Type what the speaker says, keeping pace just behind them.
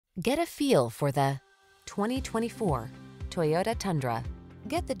Get a feel for the 2024 Toyota Tundra.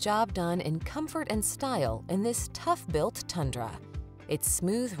 Get the job done in comfort and style in this tough-built Tundra. Its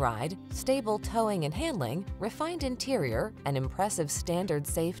smooth ride, stable towing and handling, refined interior, and impressive standard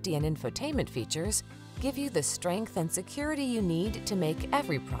safety and infotainment features give you the strength and security you need to make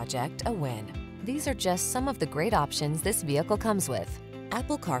every project a win. These are just some of the great options this vehicle comes with: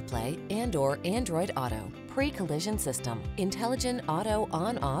 Apple CarPlay and/or Android Auto, pre-collision system, intelligent auto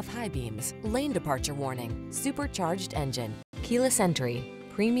on-off high beams, lane departure warning, supercharged engine, keyless entry,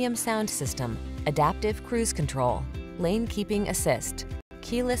 premium sound system, adaptive cruise control, lane keeping assist,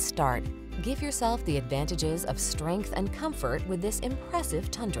 keyless start. Give yourself the advantages of strength and comfort with this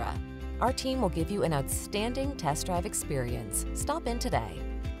impressive Tundra. Our team will give you an outstanding test drive experience. Stop in today.